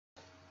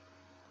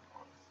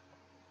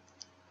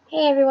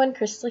Hey everyone,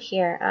 Crystal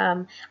here.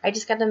 I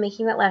just got done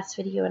making that last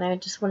video and I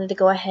just wanted to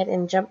go ahead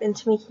and jump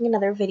into making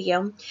another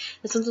video.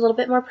 This one's a little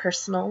bit more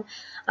personal.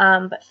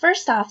 But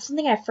first off,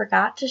 something I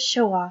forgot to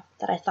show off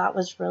that I thought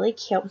was really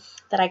cute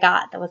that I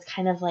got that was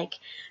kind of like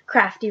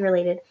crafty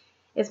related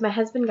is my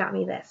husband got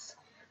me this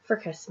for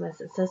Christmas.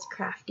 It says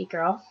Crafty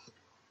Girl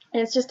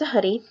and it's just a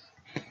hoodie,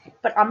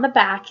 but on the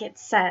back it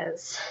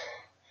says,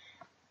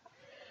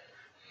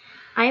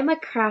 I am a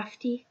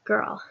crafty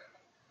girl.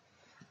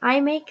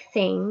 I make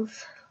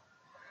things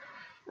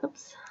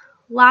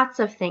lots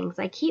of things.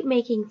 I keep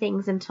making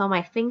things until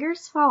my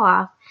fingers fall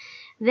off.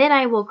 Then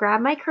I will grab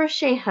my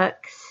crochet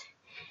hooks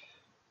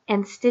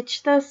and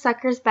stitch those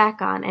suckers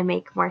back on and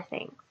make more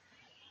things.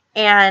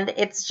 And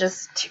it's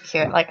just too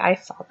cute. Like, I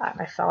saw that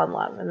and I fell in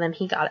love. And then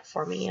he got it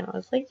for me and I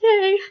was like,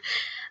 yay.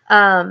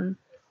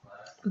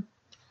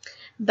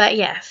 But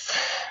yes.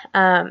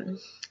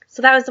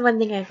 So that was the one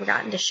thing I'd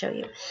forgotten to show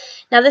you.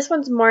 Now this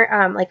one's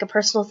more like a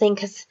personal thing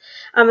because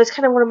it's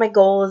kind of one of my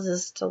goals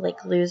is to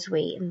like lose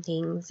weight and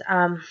things.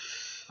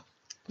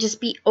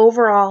 Just be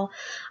overall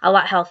a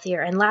lot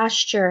healthier. And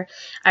last year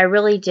I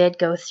really did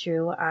go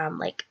through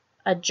like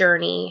a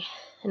journey,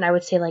 and I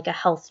would say like a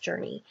health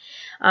journey.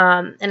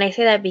 And I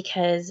say that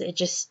because it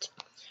just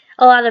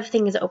a lot of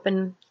things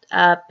opened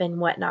up and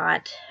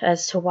whatnot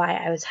as to why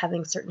I was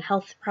having certain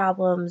health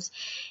problems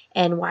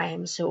and why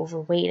I'm so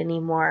overweight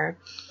anymore.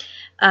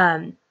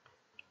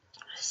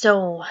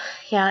 So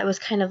yeah, it was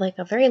kind of like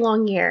a very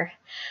long year.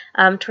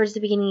 Towards the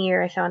beginning of the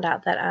year, I found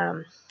out that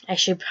I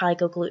should probably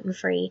go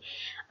gluten-free,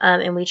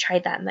 and we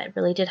tried that, and that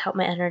really did help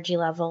my energy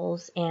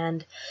levels.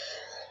 And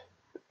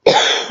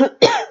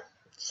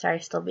sorry,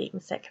 still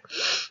being sick.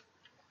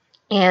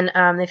 And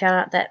they found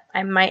out that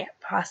I might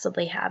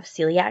possibly have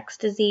celiac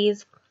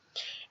disease.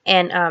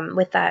 And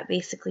with that,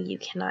 basically, you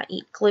cannot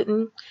eat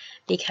gluten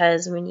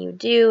because when you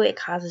do, it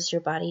causes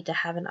your body to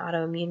have an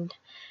autoimmune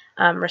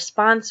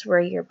response where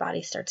your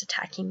body starts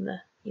attacking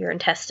your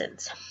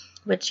intestines,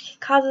 which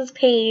causes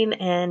pain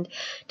and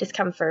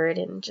discomfort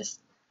and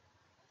just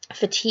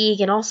fatigue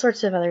and all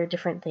sorts of other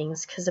different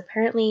things. Because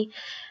apparently,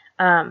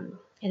 I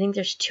think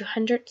there's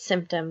 200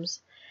 symptoms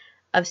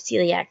of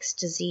celiac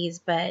disease,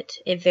 but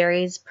it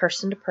varies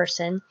person to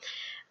person.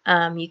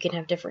 You can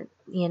have different,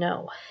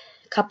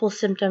 couple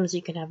symptoms.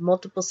 You can have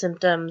multiple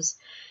symptoms.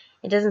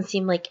 It doesn't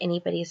seem like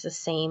anybody's the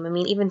same. I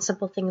mean, even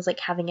simple things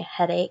like having a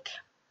headache.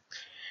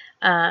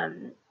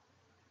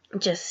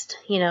 Just,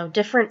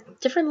 different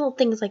little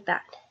things like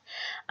that.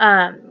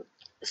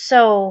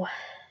 So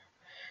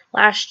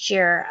last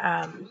year,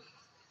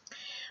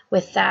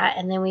 with that,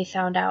 and then we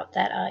found out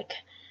that, like,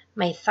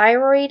 my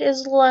thyroid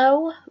is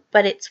low,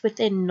 but it's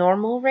within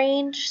normal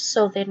range,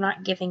 so they're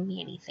not giving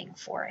me anything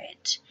for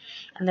it.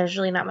 And there's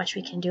really not much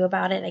we can do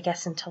about it, I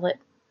guess, until it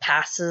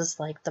passes,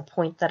 like, the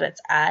point that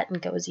it's at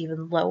and goes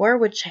even lower,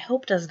 which I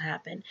hope doesn't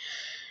happen.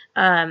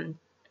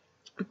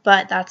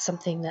 But that's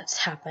something that's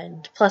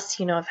happened.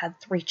 Plus, I've had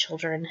 3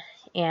 children,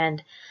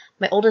 and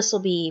my oldest will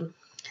be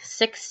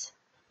 6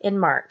 in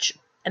March,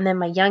 and then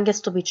my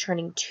youngest will be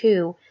turning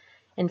 2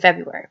 in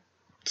February.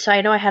 So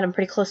I know I had them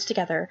pretty close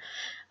together,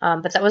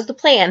 but that was the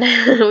plan.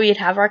 We'd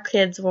have our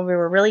kids when we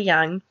were really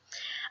young.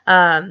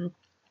 And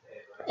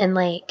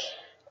like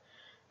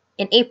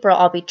in April,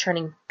 I'll be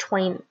turning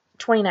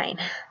 29.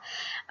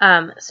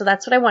 So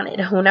that's what I wanted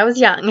when I was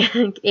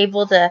young,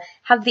 able to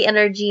have the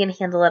energy and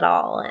handle it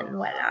all and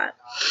whatnot.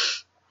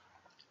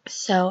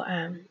 So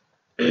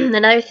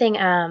another thing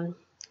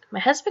my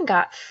husband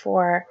got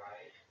for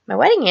my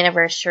wedding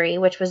anniversary,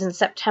 which was in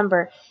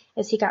September,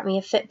 is he got me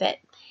a Fitbit.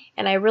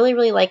 And I really,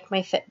 really like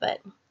my Fitbit.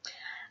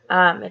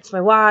 It's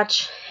my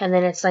watch, and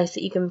then it's nice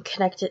that you can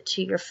connect it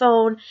to your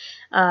phone,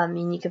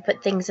 and you can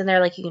put things in there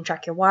like you can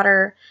track your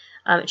water.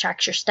 It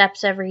tracks your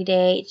steps every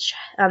day.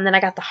 Then I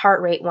got the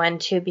heart rate one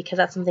too, because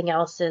that's something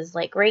else. Is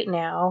like right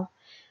now,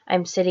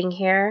 I'm sitting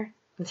here,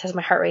 and it says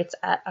my heart rate's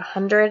at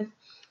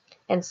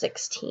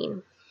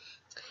 116.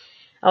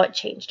 Oh, it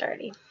changed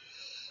already.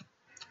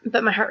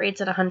 But my heart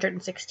rate's at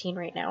 116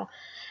 right now.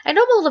 I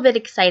know I'm a little bit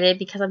excited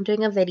because I'm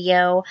doing a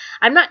video.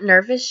 I'm not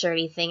nervous or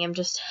anything. I'm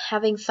just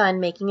having fun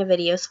making a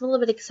video, so I'm a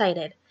little bit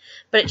excited.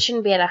 But it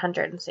shouldn't be at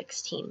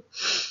 116.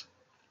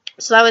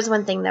 So that was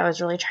one thing that I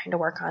was really trying to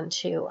work on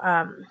too.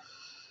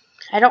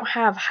 I don't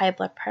have high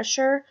blood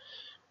pressure,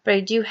 but I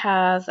do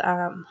have,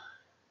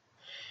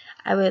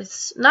 I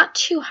was not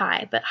too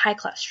high, but high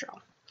cholesterol.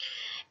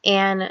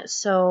 And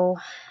so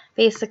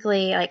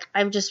basically, like,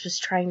 I just was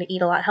trying to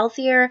eat a lot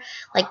healthier.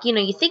 Like,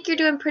 you think you're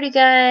doing pretty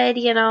good,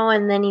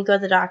 and then you go to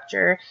the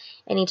doctor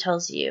and he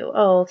tells you,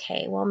 oh,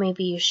 okay, well,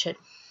 maybe you should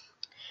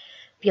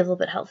be a little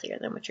bit healthier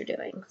than what you're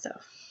doing. So,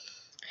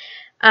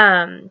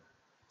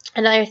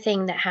 another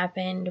thing that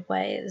happened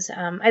was,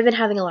 I've been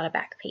having a lot of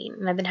back pain,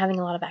 and I've been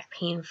having a lot of back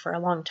pain for a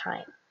long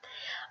time.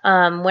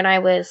 When I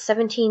was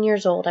 17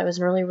 years old, I was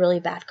in a really, really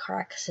bad car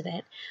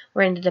accident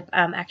where I ended up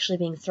actually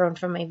being thrown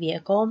from my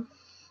vehicle.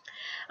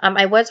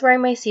 I was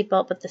wearing my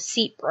seatbelt, but the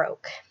seat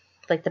broke,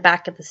 like the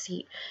back of the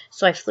seat,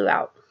 so I flew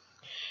out.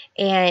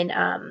 And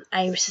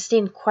I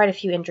sustained quite a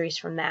few injuries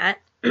from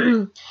that.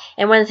 And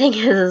one thing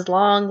is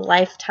long,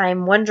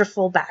 lifetime,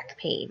 wonderful back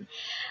pain.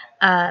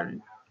 We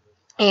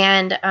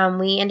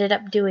ended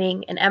up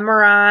doing an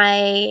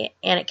MRI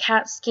and a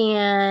CAT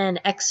scan,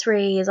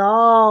 X-rays,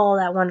 all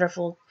that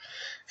wonderful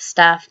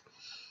stuff,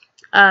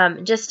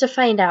 just to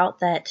find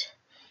out that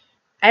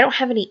I don't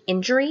have any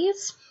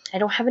injuries. I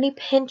don't have any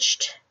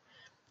pinched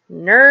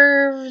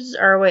nerves,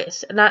 or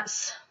wait,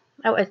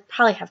 I would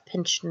probably have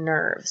pinched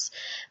nerves,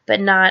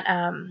 but not,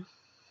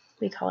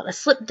 we call it a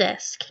slip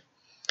disc.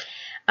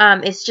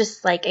 It's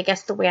just like, I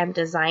guess the way I'm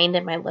designed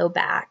in my low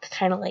back,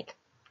 kind of like,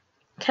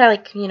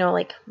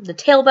 like the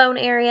tailbone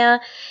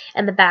area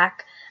and the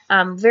back,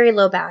 very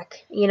low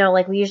back,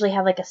 like we usually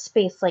have like a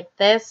space like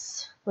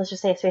this. Let's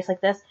just say a space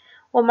like this.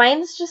 Well,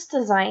 mine's just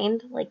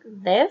designed like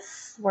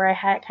this, where I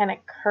had kind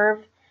of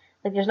curved,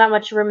 like there's not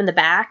much room in the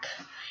back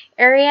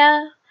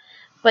area,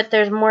 but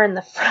there's more in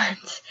the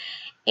front.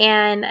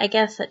 And I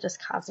guess that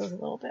just causes a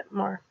little bit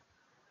more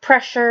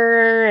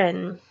pressure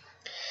and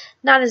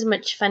not as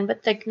much fun,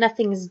 but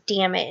nothing's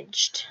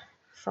damaged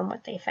from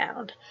what they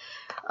found.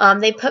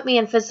 They put me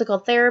in physical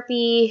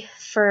therapy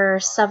for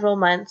several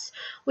months,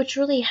 which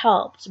really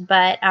helped.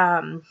 But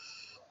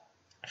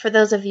for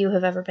those of you who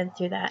have ever been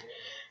through that,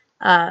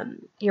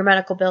 your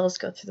medical bills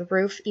go through the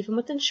roof, even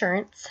with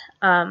insurance.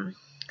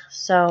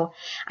 So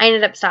I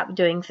ended up stopping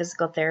doing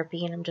physical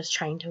therapy, and I'm just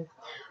trying to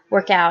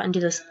work out and do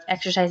those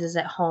exercises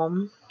at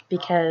home,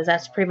 because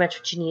that's pretty much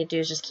what you need to do,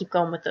 is just keep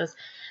going with those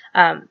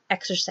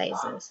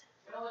exercises.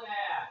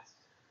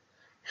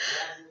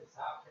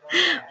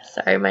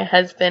 Sorry, my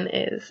husband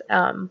is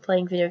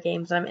playing video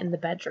games. I'm in the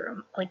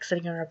bedroom, like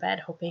sitting on our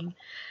bed, hoping,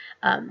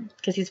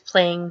 because he's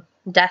playing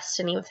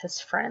Destiny with his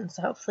friends,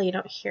 so hopefully you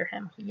don't hear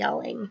him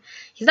yelling.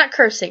 He's not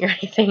cursing or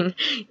anything.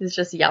 He's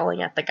just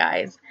yelling at the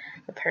guys.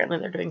 Apparently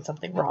they're doing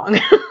something wrong.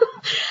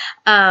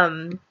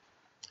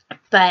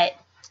 But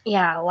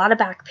yeah, a lot of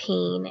back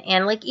pain,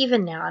 and like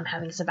even now I'm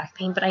having some back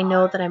pain, but I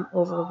know that I'm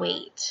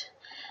overweight.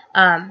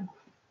 And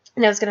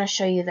I was going to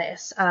show you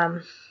this.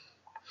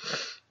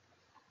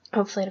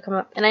 Hopefully it'll come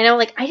up. And I know,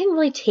 like, I didn't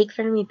really take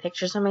very many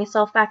pictures of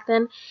myself back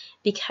then,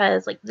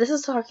 because, like, this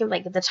is talking,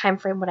 like, the time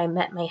frame when I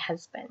met my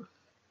husband.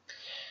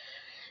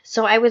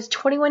 So I was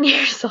 21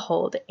 years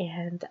old,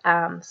 and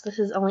so this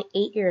is only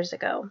 8 years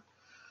ago.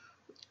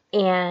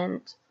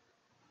 And,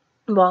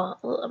 well,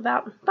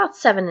 about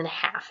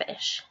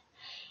 7.5-ish.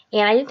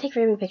 And I didn't take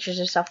very many pictures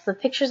of myself. The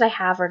pictures I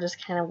have are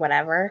just kind of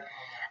whatever.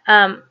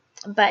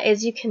 But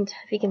as you can,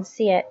 if you can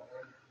see it,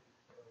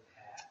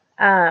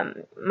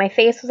 my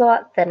face was a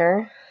lot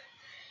thinner.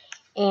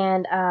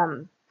 And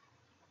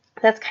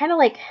that's kind of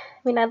like, I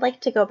mean, I'd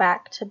like to go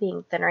back to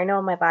being thinner. I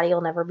know my body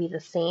will never be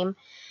the same,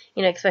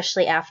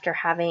 especially after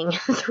having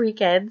 3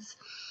 kids.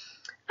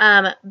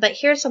 But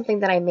here's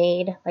something that I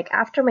made, like,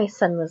 after my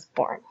son was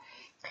born.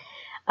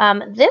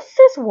 This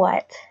is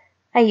what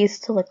I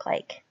used to look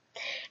like.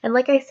 And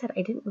like I said,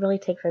 I didn't really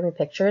take very many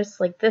pictures.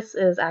 Like, this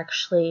is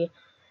actually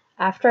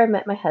after I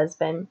met my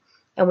husband,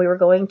 and we were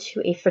going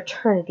to a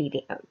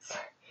fraternity dance.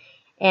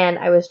 And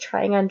I was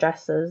trying on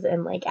dresses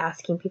and, like,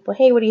 asking people,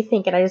 hey, what do you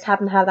think? And I just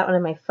happened to have that one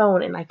on my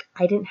phone, and, like,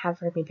 I didn't have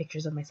very many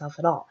pictures of myself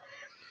at all.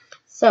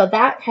 So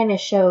that kind of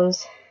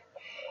shows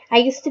I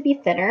used to be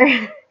thinner.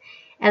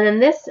 And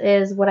then this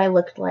is what I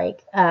looked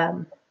like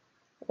a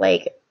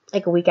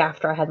week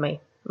after I had my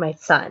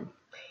son.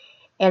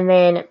 And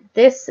then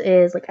this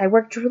is, like, I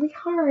worked really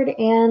hard,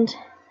 and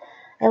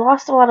I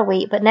lost a lot of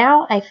weight. But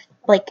now I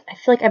feel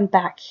like I'm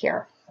back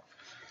here.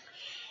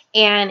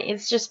 And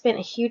it's just been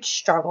a huge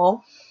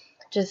struggle.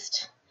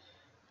 Just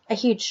a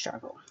huge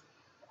struggle.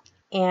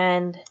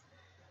 And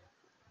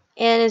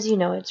as you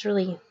know, it's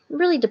really,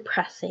 really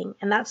depressing.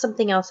 And that's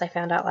something else I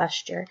found out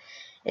last year,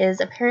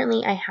 is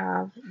apparently I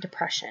have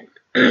depression.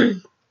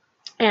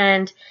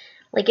 And,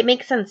 like, it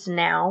makes sense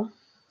now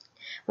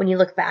when you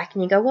look back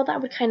and you go, well,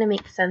 that would kind of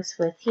make sense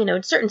with,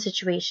 certain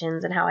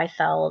situations and how I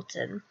felt.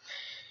 And,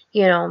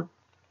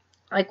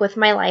 like with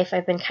my life,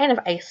 I've been kind of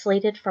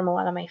isolated from a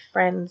lot of my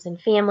friends and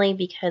family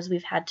because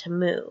we've had to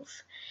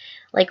move.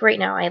 Like right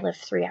now, I live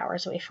 3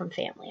 hours away from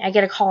family. I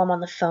get to call them on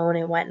the phone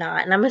and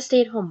whatnot, and I'm a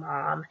stay-at-home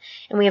mom,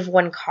 and we have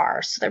 1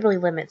 car, so that really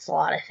limits a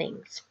lot of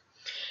things.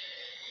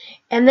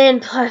 And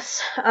then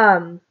plus,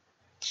 I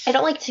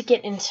don't like to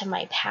get into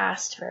my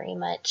past very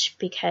much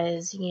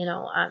because,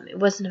 it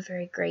wasn't a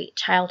very great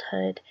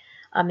childhood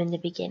in the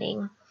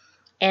beginning.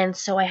 And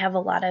so I have a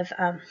lot of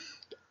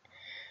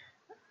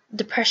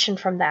depression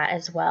from that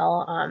as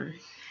well,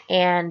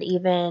 and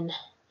even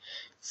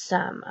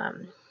some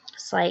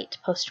slight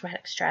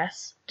post-traumatic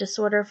stress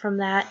disorder from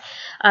that.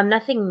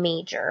 Nothing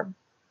major,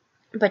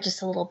 but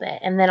just a little bit.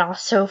 And then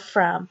also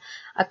from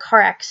a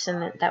car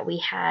accident that we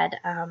had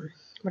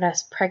when I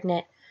was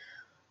pregnant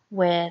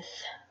with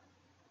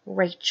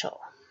Rachel.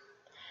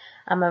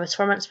 I was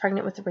 4 months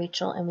pregnant with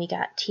Rachel, and we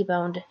got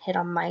T-boned, hit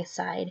on my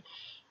side,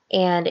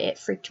 and it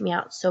freaked me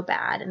out so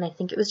bad. And I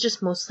think it was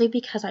just mostly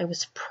because I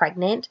was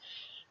pregnant,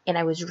 and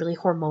I was really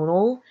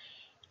hormonal,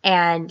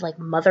 and like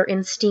mother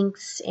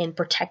instincts and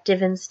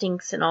protective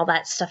instincts and all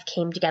that stuff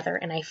came together,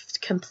 and I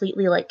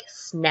completely like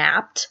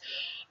snapped,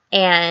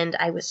 and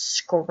I was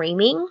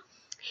screaming.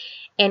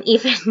 And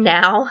even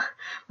now,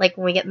 like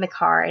when we get in the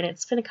car, and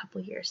it's been a couple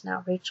years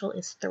now, Rachel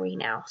is 3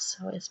 now,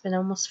 so it's been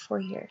almost 4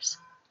 years.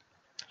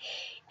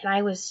 And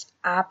I was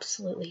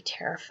absolutely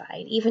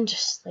terrified, even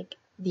just like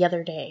the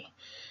other day.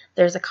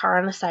 There's a car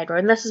on the side road,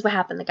 and this is what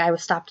happened. The guy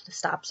was stopped at the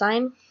stop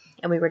sign,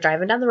 and we were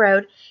driving down the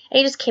road, and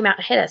he just came out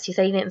and hit us. He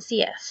said he didn't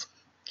see us.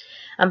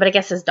 But I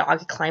guess his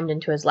dog climbed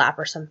into his lap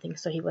or something,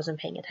 so he wasn't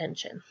paying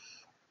attention.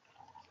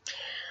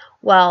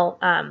 Well,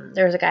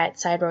 there was a guy at the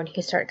side road, and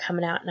he started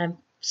coming out, and I'm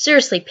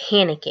seriously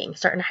panicking,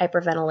 starting to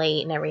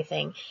hyperventilate and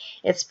everything.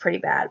 It's pretty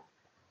bad.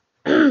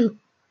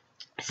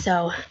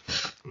 So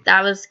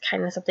that was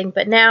kind of something.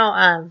 But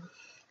now,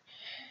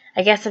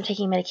 I guess I'm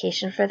taking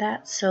medication for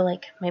that, so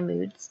like my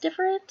mood's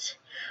different,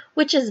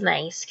 which is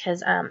nice.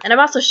 Cause and I'm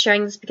also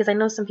sharing this because I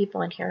know some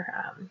people in here,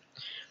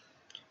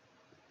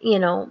 you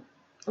know,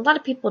 a lot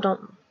of people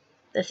don't.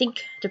 I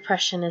think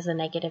depression is a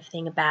negative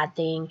thing, a bad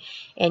thing,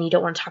 and you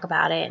don't want to talk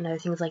about it and other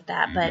things like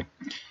that. But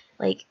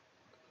like,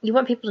 you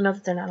want people to know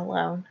that they're not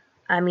alone.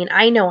 I mean,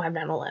 I know I'm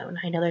not alone.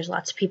 I know there's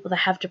lots of people that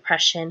have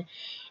depression,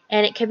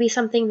 and it could be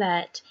something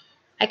that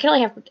I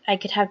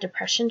could have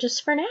depression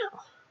just for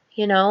now,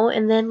 you know,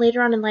 and then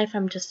later on in life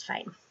I'm just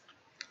fine.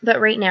 But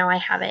right now I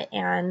have it,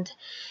 and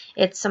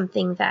it's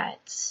something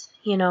that's,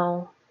 you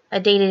know, a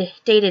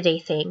day-to-day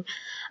thing.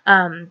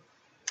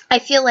 I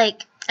feel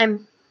like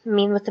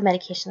with the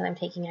medication that I'm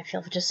taking, I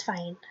feel just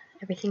fine.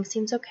 Everything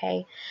seems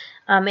okay.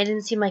 It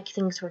didn't seem like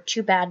things were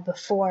too bad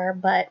before,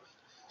 but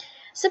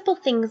simple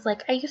things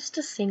like I used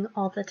to sing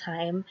all the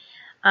time.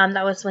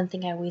 That was one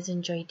thing I always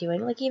enjoyed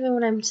doing. Like even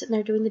when I'm sitting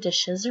there doing the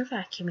dishes or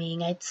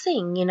vacuuming, I'd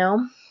sing, you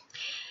know.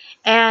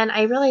 And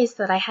I realized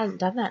that I hadn't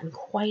done that in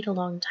quite a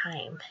long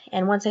time.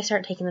 And once I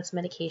started taking this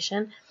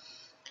medication,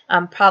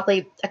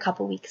 probably a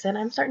couple weeks in,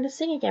 I'm starting to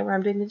sing again where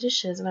I'm doing the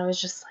dishes. And I was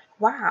just like,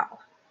 wow,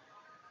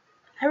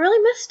 I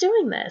really miss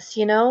doing this,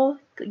 you know.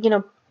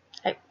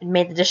 I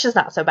made the dishes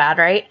not so bad,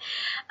 right?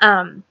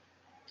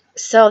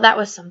 So that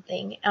was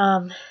something.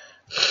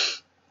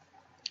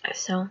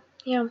 So,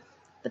 yeah.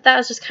 But that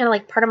was just kind of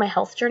like part of my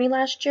health journey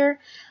last year.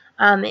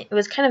 It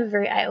was kind of a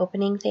very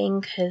eye-opening thing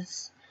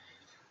because,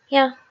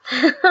 yeah,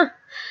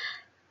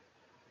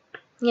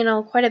 you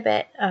know, quite a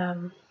bit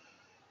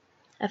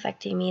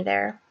affecting me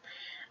there.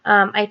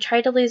 I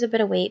tried to lose a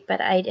bit of weight,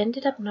 but I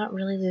ended up not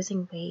really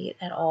losing weight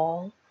at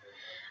all.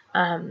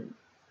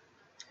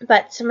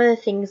 But some of the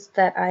things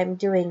that I'm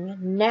doing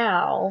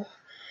now,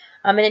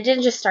 and it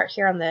didn't just start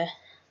here on the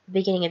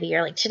beginning of the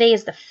year. Like today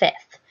is the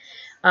 5th.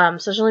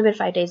 So it's only been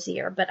 5 days a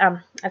year. But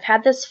I've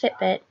had this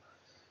Fitbit.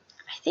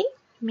 I think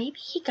maybe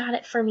he got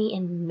it for me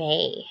in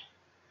May.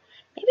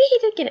 Maybe he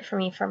did get it for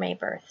me for my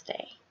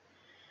birthday.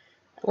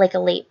 Like a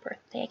late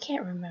birthday. I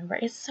can't remember.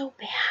 It's so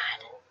bad.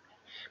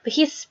 But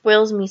he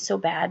spoils me so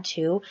bad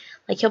too.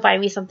 Like he'll buy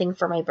me something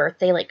for my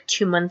birthday like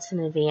 2 months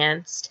in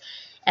advance.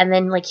 And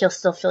then like he'll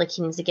still feel like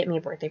he needs to get me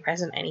a birthday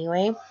present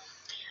anyway.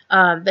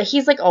 But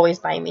he's like always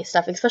buying me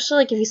stuff, especially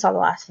like if you saw the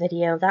last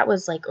video, that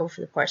was like over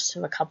the course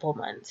of a couple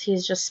months. He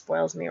just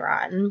spoils me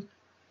rotten.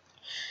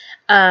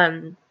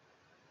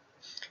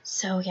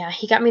 So yeah,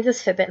 he got me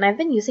this Fitbit, and I've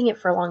been using it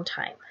for a long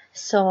time.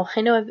 So I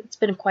know it's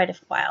been quite a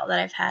while that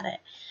I've had it.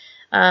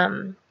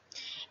 And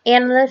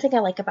another thing I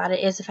like about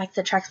it is the fact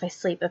that it tracks my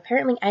sleep.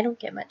 Apparently, I don't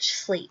get much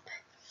sleep.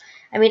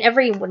 I mean,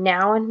 every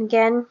now and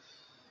again,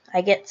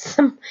 I get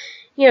some,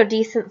 you know,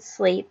 decent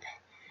sleep.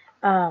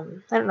 I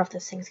don't know if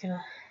this thing's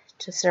gonna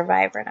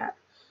survive or not.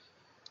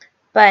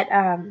 But,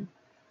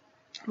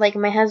 like,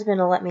 my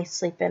husband will let me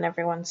sleep in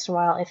every once in a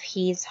while if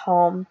he's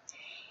home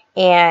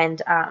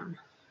and,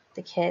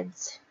 the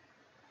kids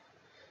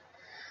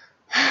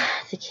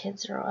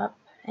are up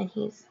and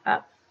he's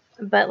up.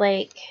 But,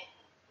 like,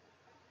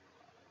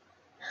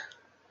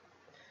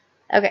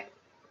 okay,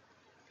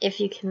 if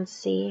you can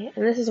see,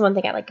 and this is one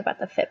thing I like about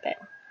the Fitbit.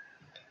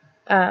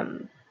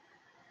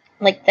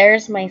 Like,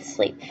 there's my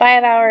sleep.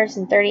 5 hours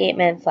and 38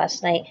 minutes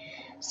last night.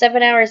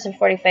 7 hours and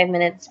 45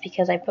 minutes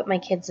because I put my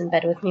kids in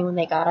bed with me when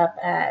they got up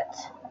at,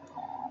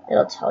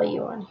 it'll tell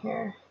you on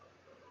here.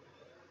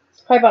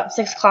 It's probably about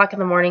 6 o'clock in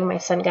the morning my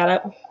son got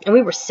up. And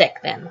we were sick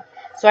then.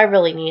 So I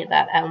really needed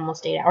that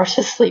almost 8 hours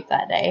of sleep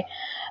that day.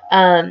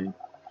 And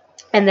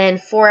then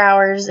 4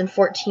 hours and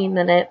 14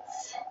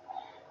 minutes.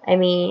 I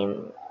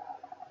mean,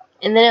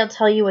 and then it'll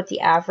tell you what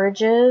the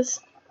average is.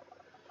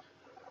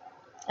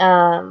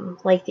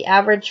 Like the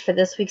average for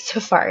this week so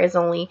far is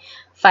only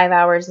 5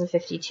 hours and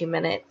 52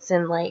 minutes.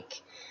 And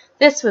like,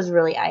 this was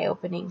really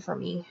eye-opening for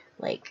me.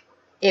 Like,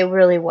 it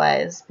really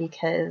was,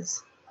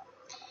 because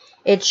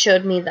it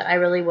showed me that I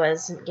really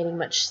wasn't getting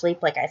much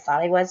sleep like I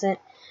thought I wasn't.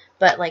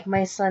 But like,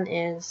 my son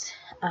is,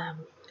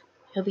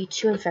 he'll be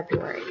 2 in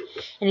February,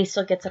 and he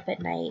still gets up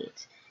at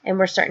night. And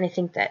we're starting to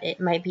think that it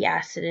might be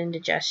acid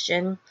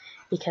indigestion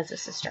because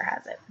his sister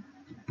has it.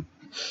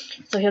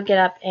 So he'll get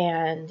up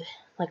and,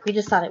 like, we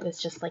just thought it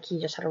was just, like, he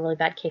just had a really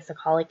bad case of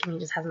colic and he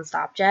just hasn't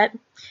stopped yet.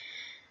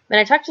 But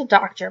I talked to the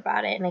doctor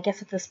about it, and I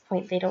guess at this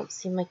point they don't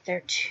seem like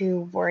they're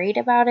too worried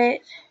about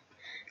it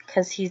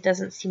because he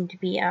doesn't seem to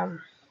be,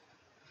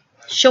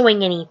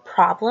 showing any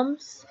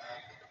problems.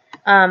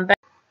 But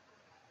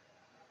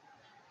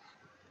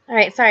all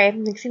right, sorry,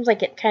 it seems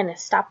like it kind of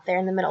stopped there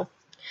in the middle.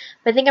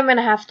 But I think I'm going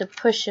to have to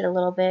push it a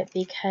little bit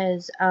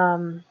because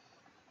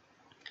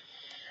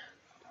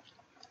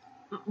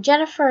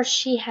Jennifer,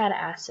 she had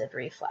acid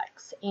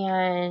reflux,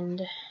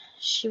 and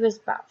she was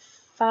about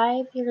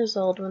 5 years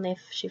old when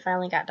she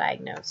finally got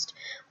diagnosed.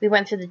 We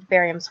went through the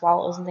barium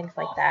swallows and things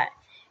like that,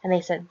 and they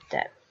said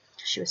that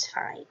she was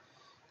fine.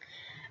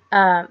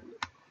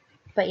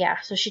 But yeah,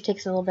 so she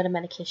takes a little bit of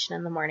medication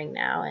in the morning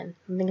now, and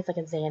I think it's like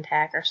a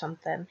Zantac or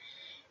something.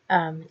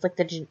 It's like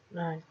the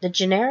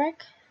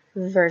generic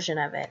version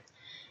of it,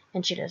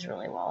 and she does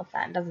really well with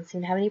that and doesn't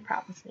seem to have any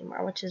problems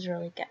anymore, which is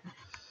really good.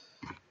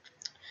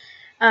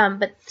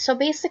 But so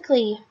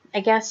basically,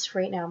 I guess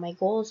right now my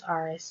goals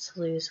is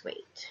to lose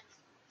weight.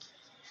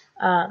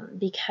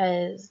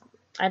 Because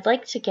I'd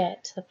like to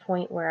get to the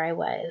point where I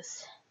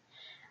was.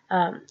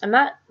 I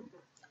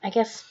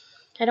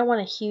don't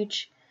want a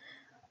huge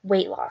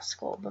weight loss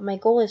goal, but my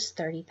goal is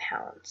 30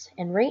 pounds.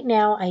 And right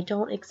now I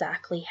don't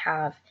exactly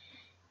have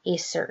a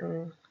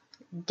certain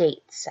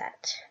date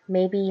set.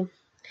 Maybe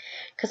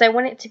because I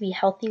want it to be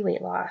healthy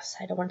weight loss.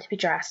 I don't want it to be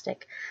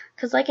drastic.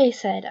 Because like I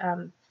said,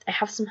 I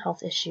have some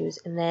health issues,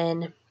 and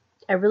then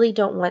I really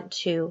don't want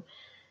to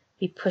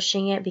be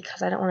pushing it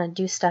because I don't want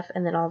to do stuff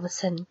and then all of a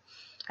sudden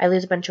I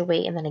lose a bunch of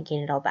weight and then I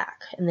gain it all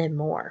back and then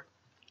more.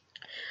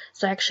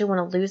 So I actually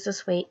want to lose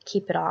this weight,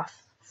 keep it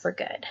off for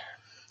good.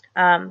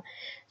 So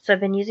I've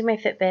been using my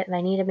Fitbit, and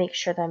I need to make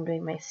sure that I'm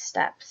doing my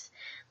steps.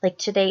 Like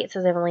today it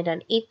says I've only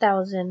done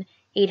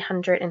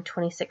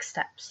 8,826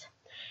 steps.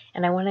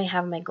 And I want to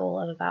have my goal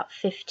of about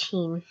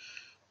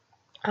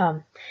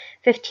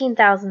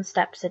 15,000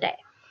 steps a day.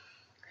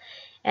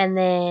 And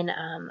then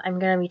I'm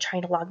going to be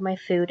trying to log my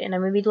food, and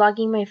I'm going to be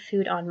logging my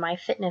food on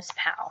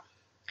MyFitnessPal.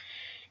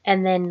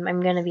 And then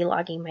I'm going to be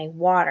logging my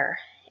water.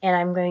 And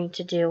I'm going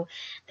to do,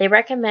 they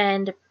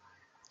recommend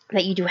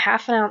that you do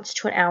half an ounce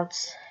to an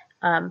ounce,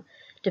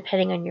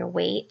 depending on your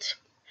weight.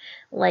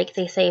 Like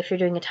they say, if you're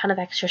doing a ton of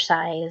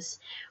exercise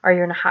or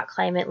you're in a hot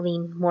climate,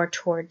 lean more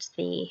towards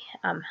the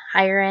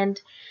higher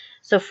end.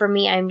 So for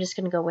me, I'm just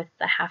going to go with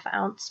the half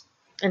ounce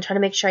and try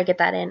to make sure I get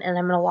that in. And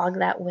I'm going to log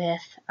that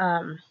with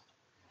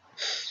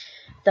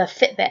the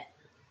Fitbit,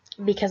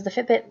 because the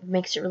Fitbit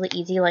makes it really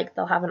easy. Like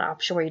they'll have an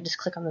option where you just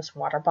click on this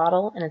water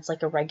bottle, and it's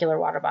like a regular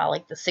water bottle,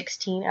 like the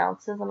 16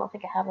 ounces. I don't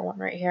think I have one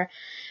right here,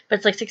 but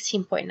it's like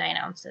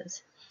 16.9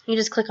 ounces. You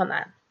just click on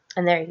that,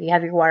 and there you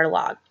have your water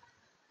log.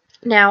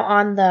 Now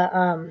on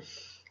the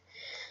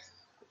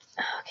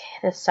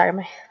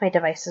my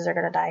devices are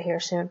gonna die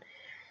here soon.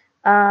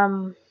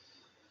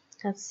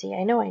 Let's see.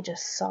 I know I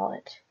just saw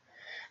it.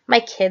 My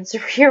kids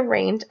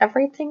rearranged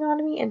everything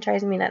on me and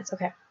drives me nuts.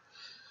 Okay.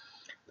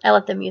 I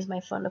let them use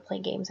my phone to play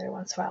games every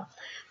once in a while.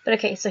 But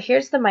okay, so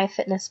here's the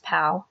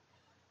MyFitnessPal.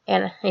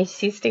 And I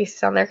see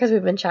Stacey's on there because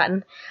we've been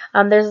chatting.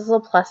 There's this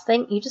little plus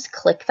thing. You just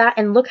click that,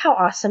 and look how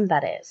awesome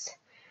that is.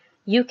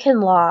 You can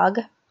log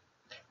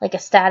like a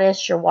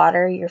status, your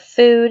water, your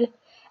food,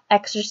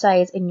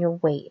 exercise, and your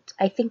weight.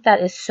 I think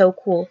that is so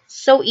cool.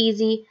 So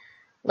easy.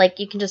 Like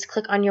you can just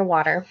click on your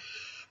water.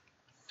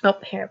 Oh,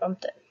 here I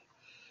bumped it.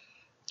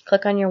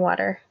 Click on your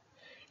water.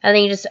 And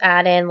then you just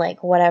add in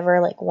like whatever,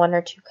 like 1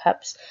 or 2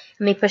 cups.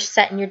 And then you push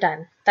set and you're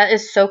done. That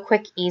is so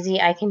quick, easy.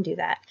 I can do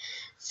that.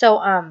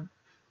 So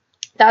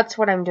that's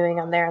what I'm doing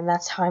on there, and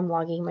that's how I'm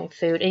logging my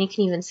food. And you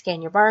can even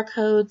scan your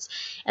barcodes,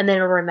 and then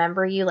it'll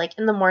remember you. Like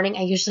in the morning,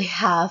 I usually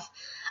have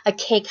a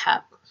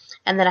K-cup,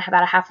 and then I have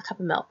about a half a cup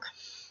of milk.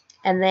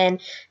 And then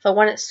if I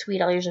want it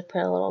sweet, I'll usually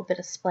put a little bit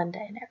of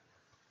Splenda in it.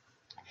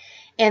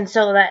 And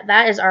so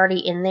that is already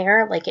in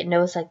there. Like it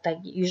knows like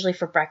usually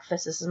for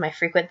breakfast, this is my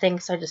frequent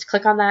thing. So I just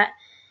click on that.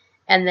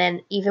 And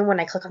then even when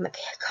I click on the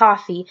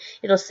coffee,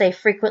 it'll say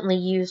frequently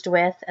used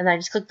with, and then I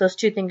just click those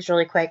 2 things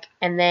really quick,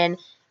 and then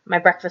my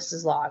breakfast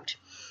is logged.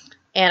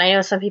 And I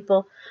know some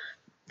people,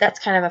 that's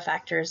kind of a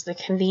factor, is the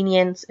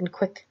convenience and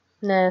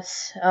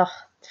quickness.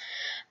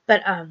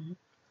 But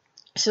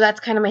so that's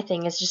kind of my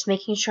thing, is just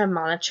making sure I'm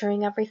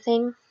monitoring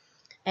everything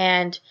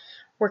and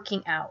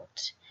working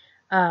out.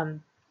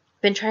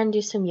 Been trying to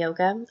do some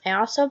yoga. I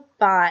also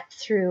bought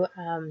through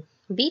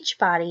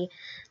Beachbody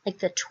like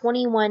the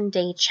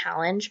 21-day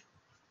challenge.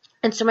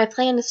 And so my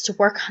plan is to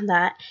work on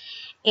that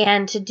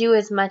and to do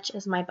as much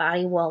as my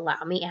body will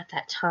allow me at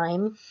that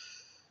time.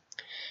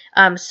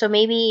 So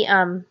maybe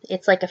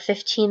it's like a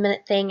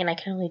 15-minute thing and I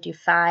can only do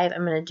 5.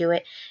 I'm going to do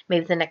it.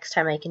 Maybe the next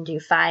time I can do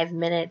 5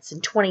 minutes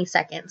and 20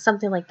 seconds,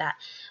 something like that.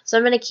 So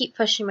I'm going to keep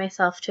pushing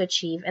myself to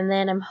achieve. And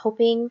then I'm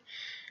hoping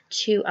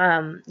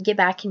to get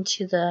back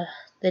into the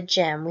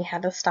gym. We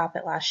had to stop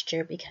it last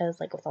year because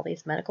like with all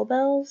these medical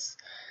bills,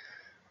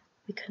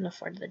 we couldn't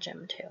afford the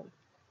gym too.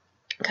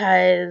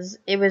 Because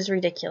it was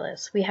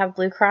ridiculous. We have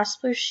Blue Cross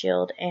Blue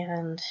Shield,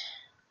 and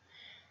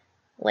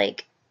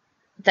like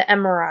the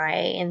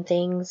MRI and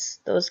things,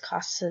 those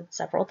costed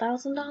several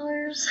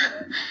 $1,000s.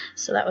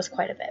 So that was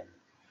quite a bit.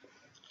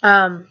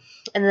 And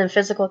then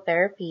physical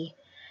therapy,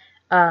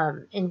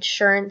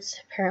 insurance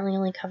apparently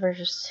only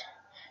covers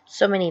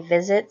so many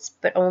visits,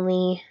 but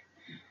only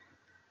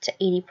to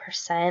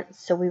 80%,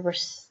 so we were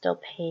still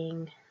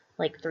paying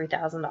like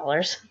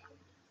 $3,000.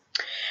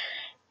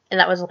 And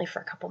that was only for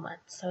a couple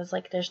months. So I was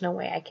like, there's no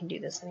way I can do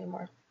this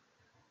anymore.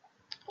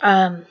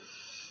 But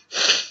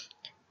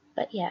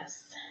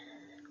yes,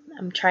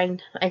 I'm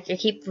trying. I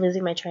keep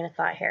losing my train of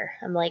thought here.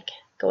 I'm like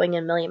going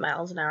a million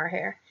miles an hour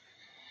here.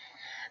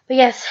 But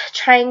yes,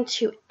 trying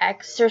to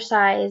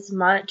exercise,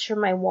 monitor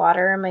my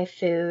water and my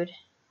food,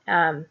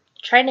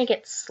 trying to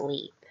get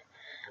sleep.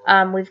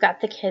 We've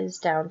got the kids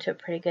down to a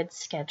pretty good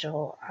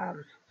schedule.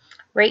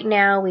 Right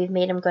now, we've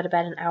made them go to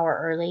bed an hour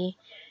early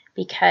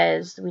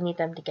because we need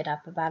them to get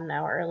up about an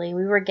hour early.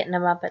 We were getting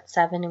them up at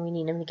 7 and we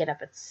need them to get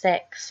up at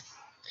 6.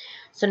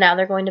 So now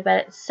they're going to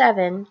bed at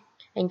 7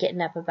 and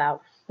getting up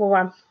about, well,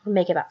 I'm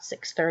make it about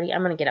 6:30.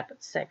 I'm going to get up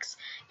at 6.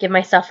 Give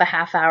myself a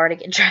half hour to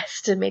get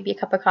dressed and maybe a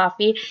cup of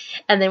coffee,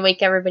 and then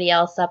wake everybody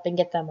else up and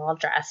get them all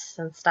dressed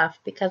and stuff,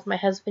 because my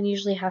husband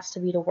usually has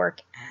to be to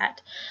work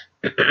at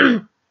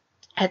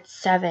at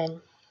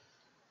 7.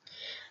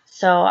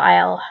 So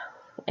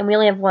and we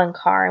only have one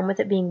car, and with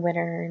it being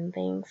winter and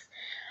things,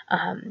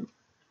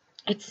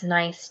 it's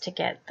nice to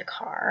get the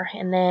car.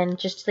 And then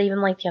just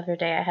even like the other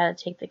day, I had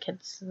to take the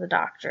kids to the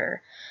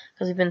doctor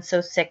because we've been so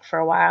sick for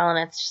a while, and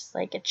it's just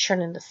like it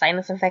turned into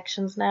sinus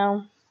infections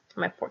now.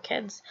 My poor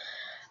kids.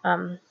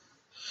 I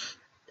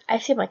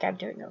seem like I'm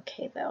doing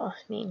okay though.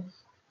 I mean,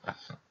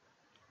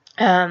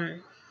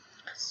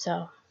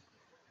 so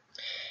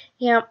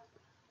yeah.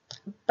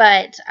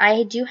 But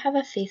I do have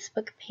a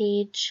Facebook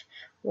page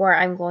where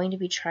I'm going to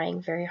be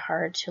trying very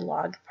hard to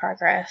log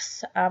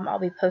progress. I'll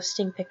be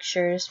posting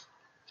pictures.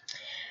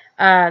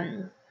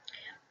 I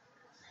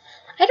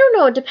don't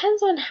know. It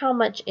depends on how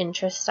much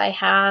interest I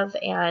have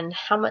and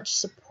how much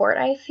support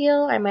I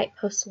feel. I might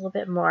post a little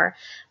bit more.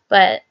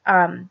 But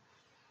I'm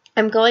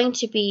going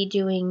to be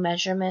doing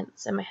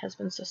measurements, and my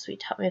husband's so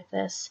sweet to help me with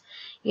this.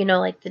 You know,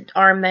 like the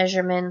arm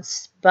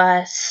measurements,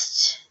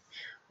 bust,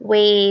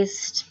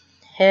 waist,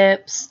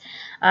 hips,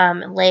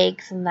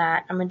 legs, and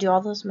that. I'm going to do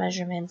all those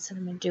measurements, and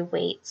I'm going to do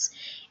weights.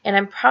 And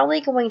I'm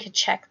probably going to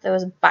check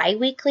those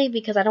bi-weekly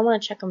because I don't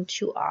want to check them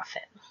too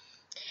often.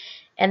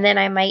 And then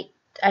I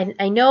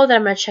know that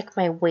I'm going to check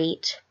my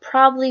weight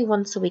probably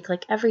once a week,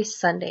 like every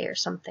Sunday or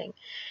something.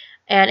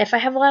 And if I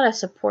have a lot of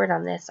support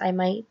on this, I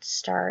might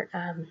start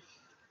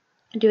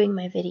doing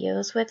my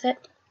videos with it.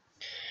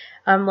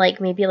 Like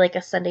maybe like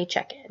a Sunday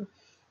check-in.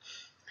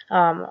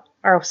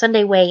 Or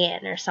Sunday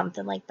weigh-in or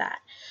something like that.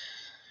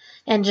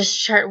 And just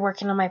start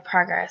working on my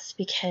progress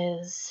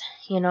because,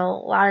 you know,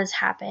 a lot has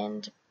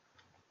happened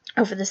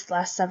over this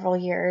last several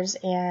years,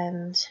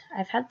 and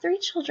I've had 3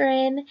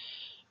 children,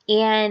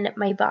 and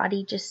my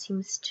body just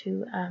seems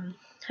to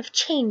have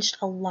changed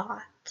a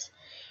lot,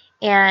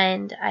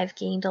 and I've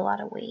gained a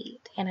lot of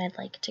weight, and I'd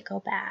like to go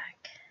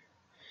back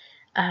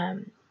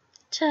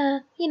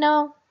to, you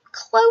know,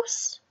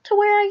 close to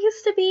where I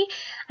used to be.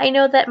 I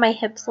know that my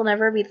hips will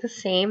never be the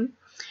same,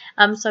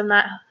 so I'm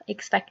not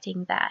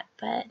expecting that,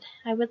 but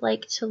I would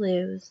like to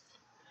lose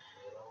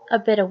a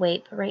bit of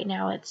weight. But right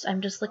now I'm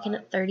just looking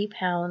at 30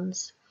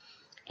 pounds,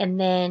 and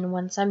then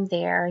once I'm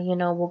there, you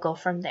know, we'll go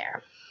from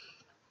there.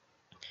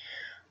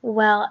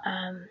 Well,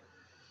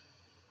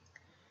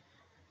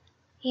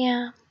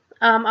 yeah,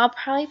 I'll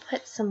probably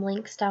put some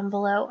links down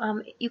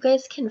below. You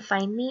guys can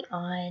find me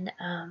on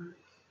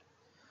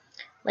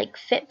like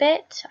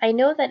Fitbit. I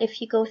know that if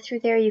you go through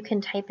there, you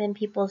can type in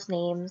people's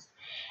names.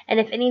 And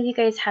if any of you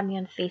guys have me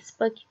on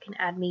Facebook, you can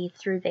add me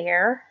through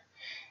there.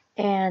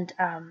 And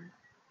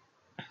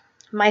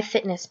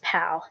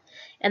MyFitnessPal.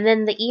 And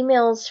then the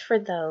emails for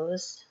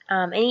those,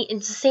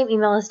 it's the same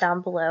email as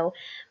down below,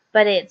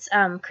 but it's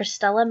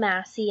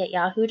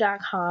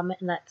CrystellaMassey@yahoo.com,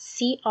 and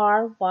that's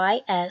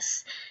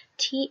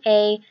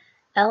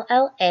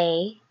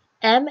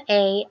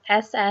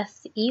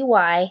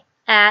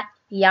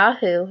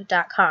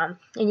CrystellaMassey@yahoo.com.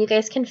 And you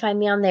guys can find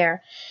me on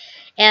there.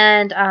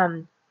 And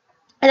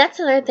that's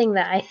another thing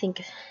that I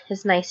think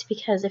is nice,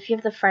 because if you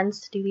have the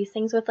friends to do these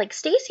things with, like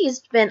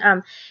Stacy's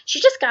been, she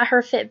just got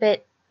her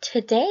Fitbit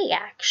today,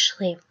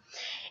 actually.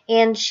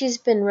 And she's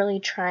been really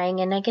trying,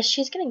 and I guess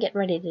she's going to get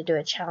ready to do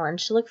a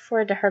challenge. So look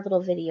forward to her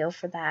little video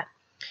for that.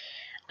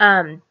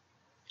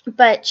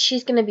 But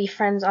she's going to be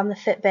friends on the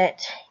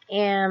Fitbit,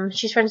 and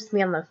she's friends with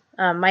me on the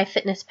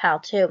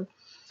MyFitnessPal too.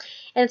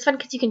 And it's fun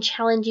because you can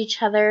challenge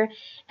each other,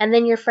 and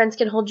then your friends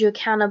can hold you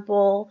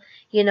accountable,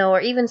 you know,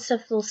 or even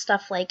little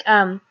stuff like,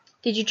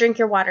 did you drink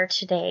your water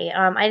today?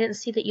 I didn't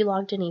see that you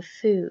logged any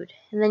food.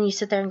 And then you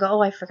sit there and go,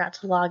 oh, I forgot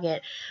to log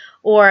it.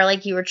 Or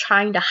like you were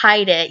trying to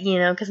hide it, you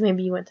know, because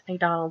maybe you went to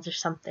McDonald's or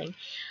something.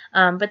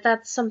 But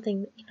that's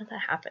something, you know, that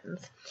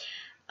happens.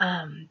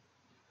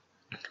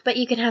 But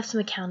you can have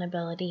some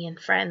accountability and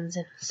friends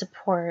and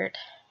support.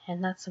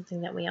 And that's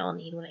something that we all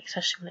need,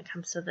 especially when it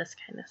comes to this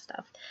kind of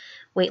stuff.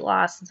 Weight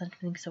loss and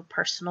something so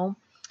personal.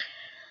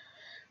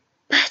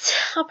 But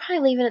I'll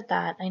probably leave it at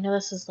that. I know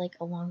this is like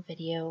a long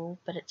video,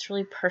 but it's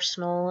really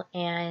personal,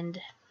 and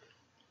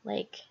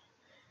like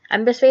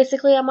I'm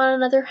on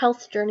another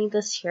health journey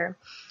this year.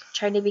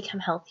 trying to become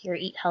healthier,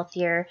 eat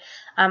healthier.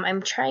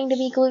 I'm trying to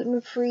be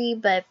gluten-free,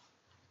 but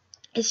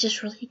it's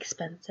just really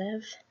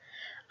expensive.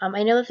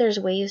 I know that there's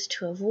ways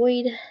to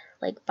avoid,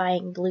 like,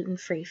 buying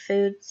gluten-free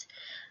foods,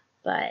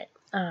 but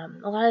a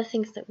lot of the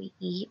things that we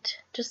eat,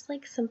 just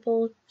like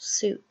simple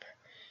soup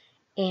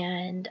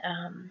and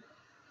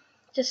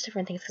just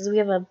different things, because we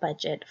have a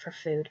budget for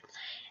food,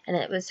 and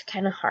it was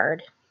kind of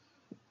hard.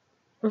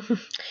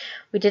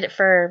 We did it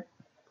for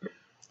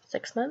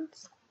 6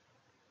 months,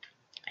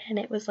 and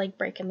it was like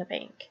breaking the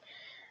bank.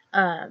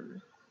 Yeah,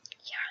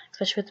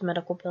 especially with the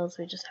medical bills,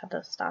 we just had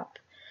to stop.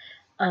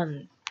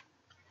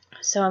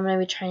 So I'm going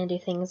to be trying to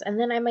do things, and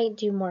then I might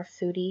do more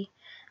foodie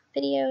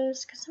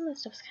videos, because some of the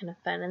stuff's kind of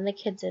fun, and the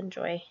kids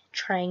enjoy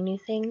trying new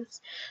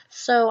things.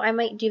 So I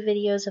might do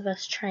videos of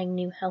us trying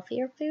new,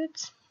 healthier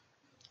foods.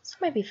 So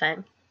it might be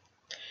fun.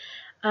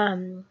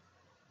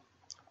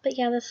 But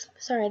yeah, this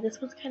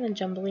one's kind of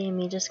jumbly, and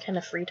me just kind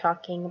of free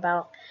talking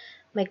about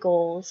my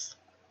goals.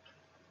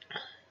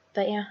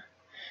 But yeah,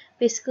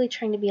 basically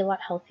trying to be a lot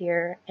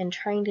healthier and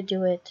trying to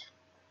do it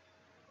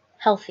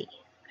healthy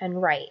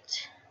and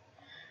right.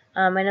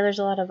 I know there's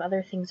a lot of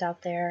other things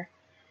out there,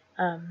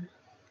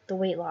 the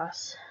weight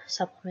loss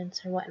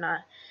supplements and whatnot,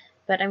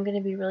 but I'm going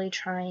to be really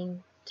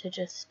trying to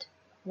just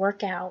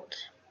work out,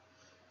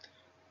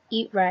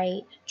 eat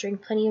right,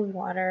 drink plenty of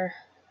water.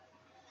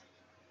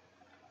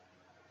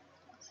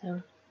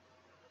 So,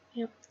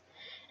 yep.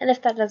 And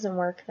if that doesn't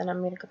work, then I'm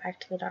going to go back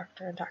to the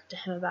doctor and talk to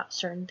him about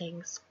certain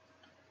things.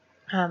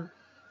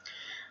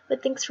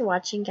 But thanks for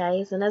watching,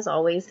 guys, and as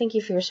always, thank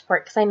you for your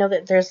support, because I know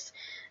that there's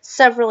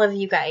several of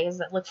you guys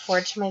that look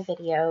forward to my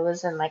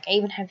videos, and like I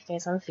even have you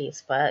guys on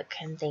Facebook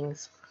and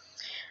things.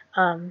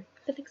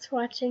 But thanks for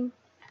watching.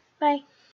 Bye.